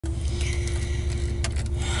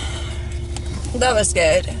that was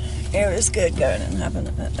good. It was good going and having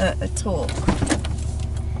a talk.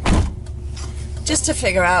 Just to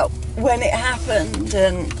figure out when it happened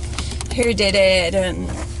and who did it and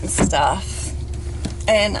stuff.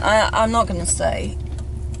 And I'm not going to say.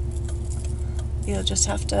 You'll just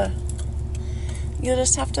have to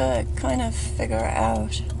kind of figure it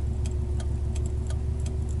out.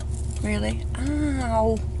 Really?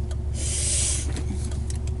 Ow.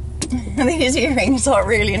 These earrings are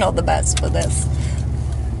really not the best for this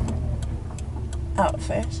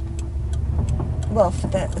outfit. Well, for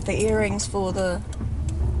the earrings for the...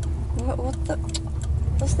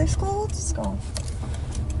 What's this called? Scarf.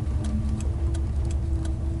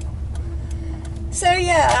 So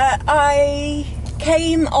yeah, I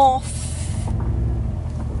came off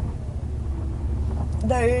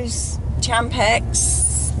those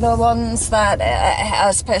Champex, the ones that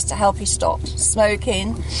are supposed to help you stop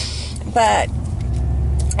smoking, but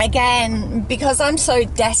again, because I'm so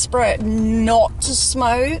desperate not to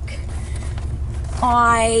smoke,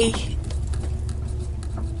 I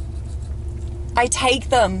take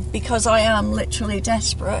them because I am literally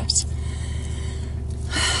desperate.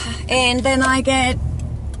 And then I get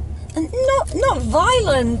not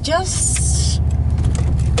violent, just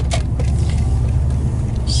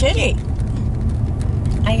shitty.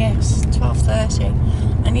 I guess 12:30.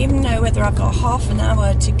 I don't even know whether I've got half an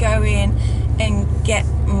hour to go in and get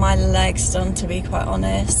my legs done, to be quite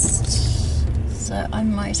honest. So I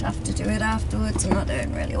might have to do it afterwards, and I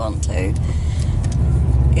don't really want to.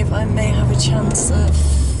 If I may have a chance of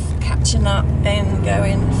catching up and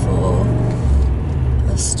going for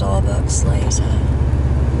a Starbucks later,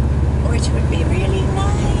 which would be really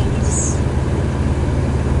nice.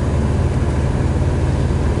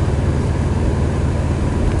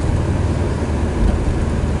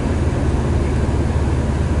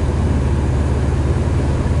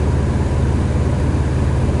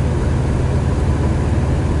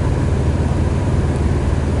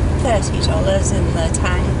 $30 in the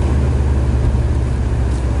tank.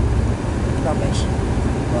 Rubbish.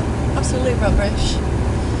 What? Absolute rubbish.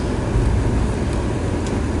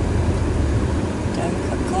 Don't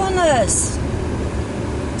cut corners.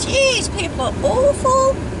 Jeez, people are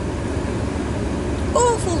awful.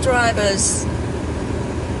 Awful drivers.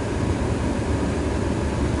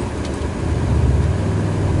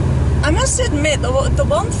 I must admit, the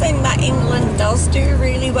one thing that England does do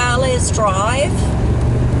really well is drive.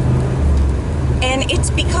 And it's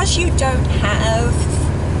because you don't have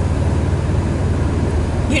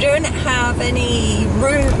any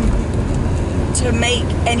room to make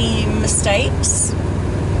any mistakes.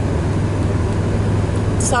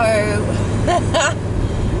 So,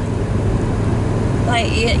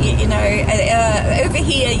 like, you know, over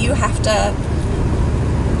here you have to,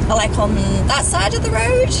 like on that side of the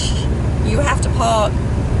road, you have to park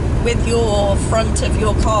with your front of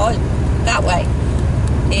your car that way.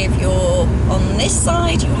 If you're on this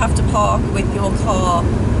side, you have to park with your car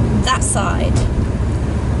that side.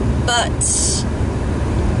 But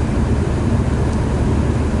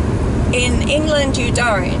in England, you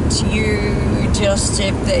don't. You just,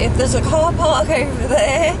 if there's a car park over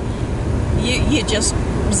there, you just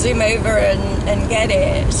zoom over and get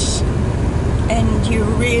it. And you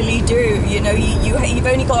really do. You know, you've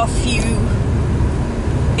only got a few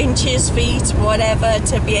inches, feet, whatever,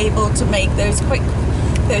 to be able to make those quick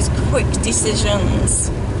decisions.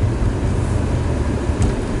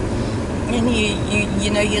 And you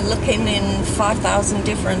know, you're looking in 5,000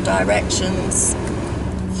 different directions.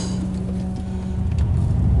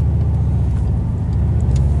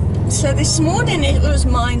 So this morning it was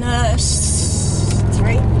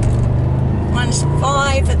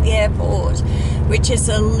 -5 at the airport, which is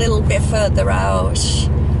a little bit further out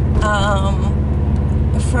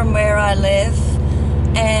from where I live,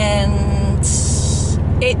 and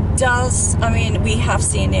it does, I mean, we have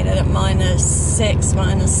seen it at -6,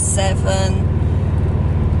 -7,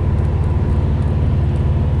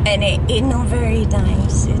 and it's not very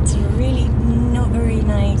nice. It's really not very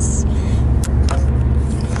nice.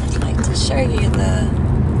 I'd like to show you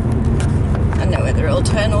I don't know whether it'll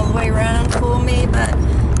turn all the way around for me, but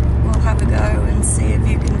we'll have a go and see if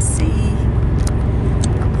you can see.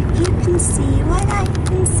 If you can see what I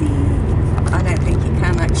can see. I don't think you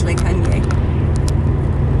can actually, can you?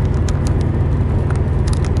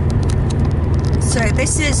 So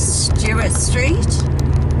this is Stewart Street,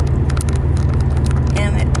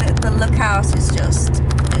 and the lookout is just,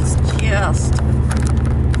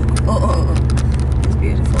 oh, it's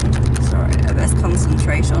beautiful. Sorry, I best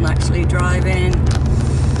concentrate on actually driving.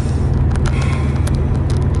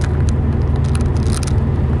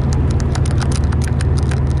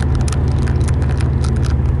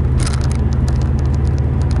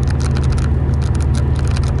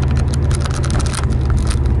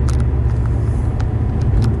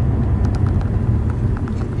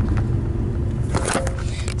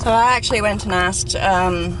 So I actually went and asked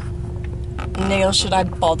Neil, should I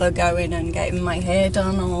bother going and getting my hair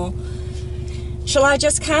done, or shall I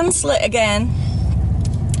just cancel it again?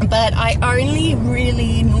 But I only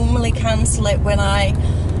really normally cancel it when I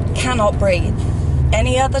cannot breathe.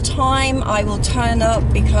 Any other time I will turn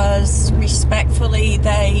up, because respectfully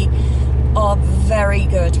they are very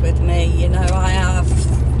good with me. You know, I have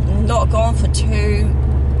not gone for 2,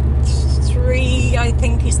 3 I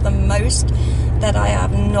think is the most that I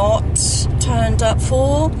have not turned up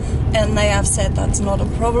for, and they have said that's not a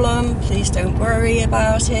problem, please don't worry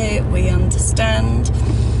about it, we understand.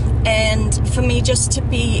 And for me just to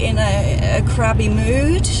be in a crabby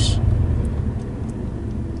mood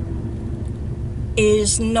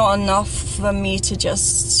is not enough for me to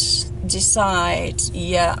just decide,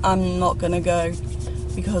 yeah, I'm not gonna go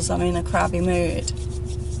because I'm in a crabby mood.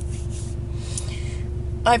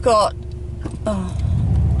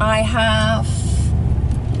 I have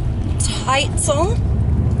tights on,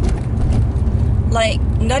 like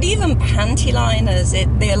not even panty liners,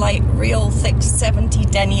 they're like real thick 70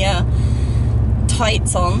 denier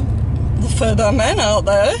tights on, for the men out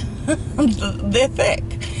there. They're thick.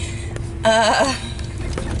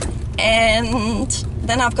 And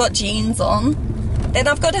then I've got jeans on, then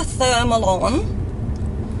I've got a thermal on,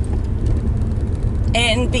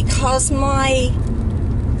 and because my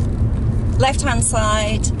left hand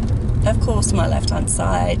side, of course my left hand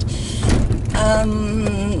side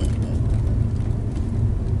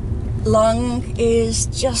lung is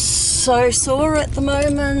just so sore at the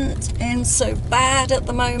moment and so bad at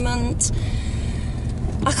the moment,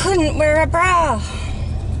 I couldn't wear a bra.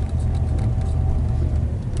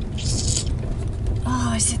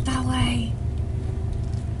 Oh, is it that way?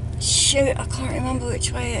 Shoot, I can't remember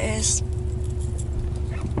which way it is.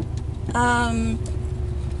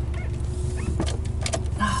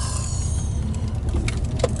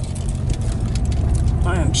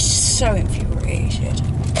 I am so infuriated.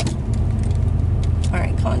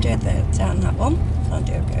 Alright, can't do it down that one. Can't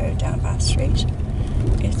do it go down Bath Street.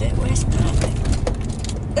 Is it Westpac?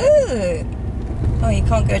 Ooh! Oh, you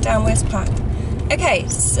can't go down Westpac. Okay,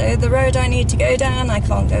 so the road I need to go down, I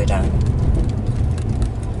can't go down.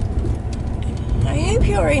 I hope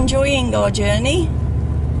you're enjoying our journey.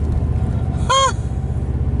 Huh!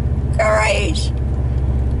 Great!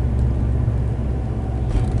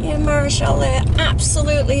 Yeah, Marichelle, they're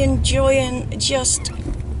absolutely enjoying just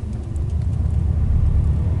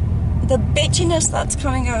the bitchiness that's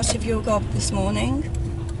coming out of your gob this morning.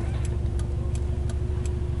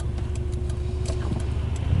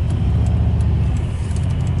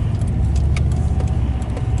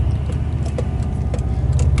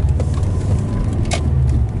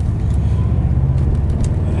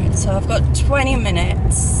 Alright, so I've got 20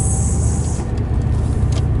 minutes.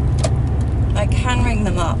 I can ring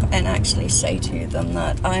them up and actually say to them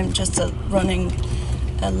that I'm just running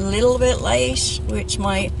a little bit late, which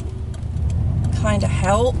might kind of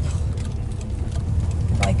help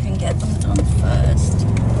if I can get them done first.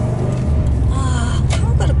 I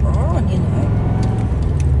haven't got a bra on, you know.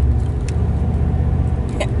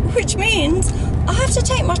 Which means I have to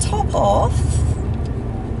take my top off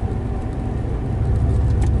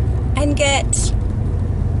and get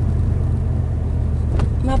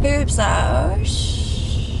my boobs out.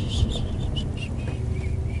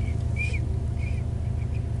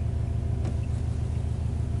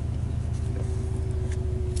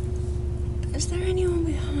 Is there anyone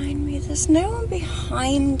behind me? There's no one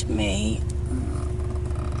behind me.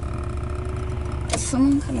 There's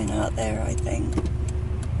someone coming out there, I think.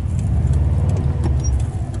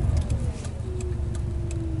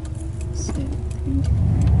 So,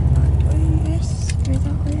 that way, yes, through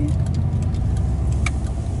that way.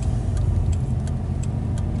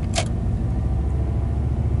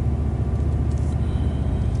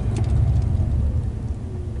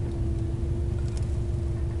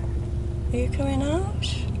 Are you coming out?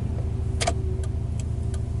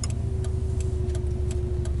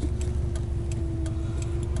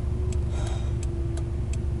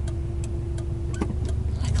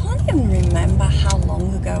 I can't even remember how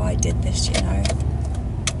long ago I did this, you know.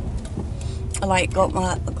 I like got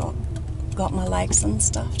my legs and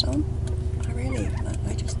stuff done.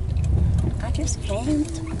 I just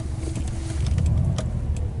can't.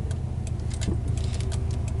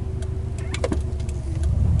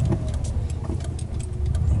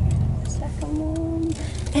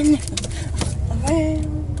 And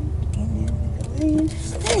around, and then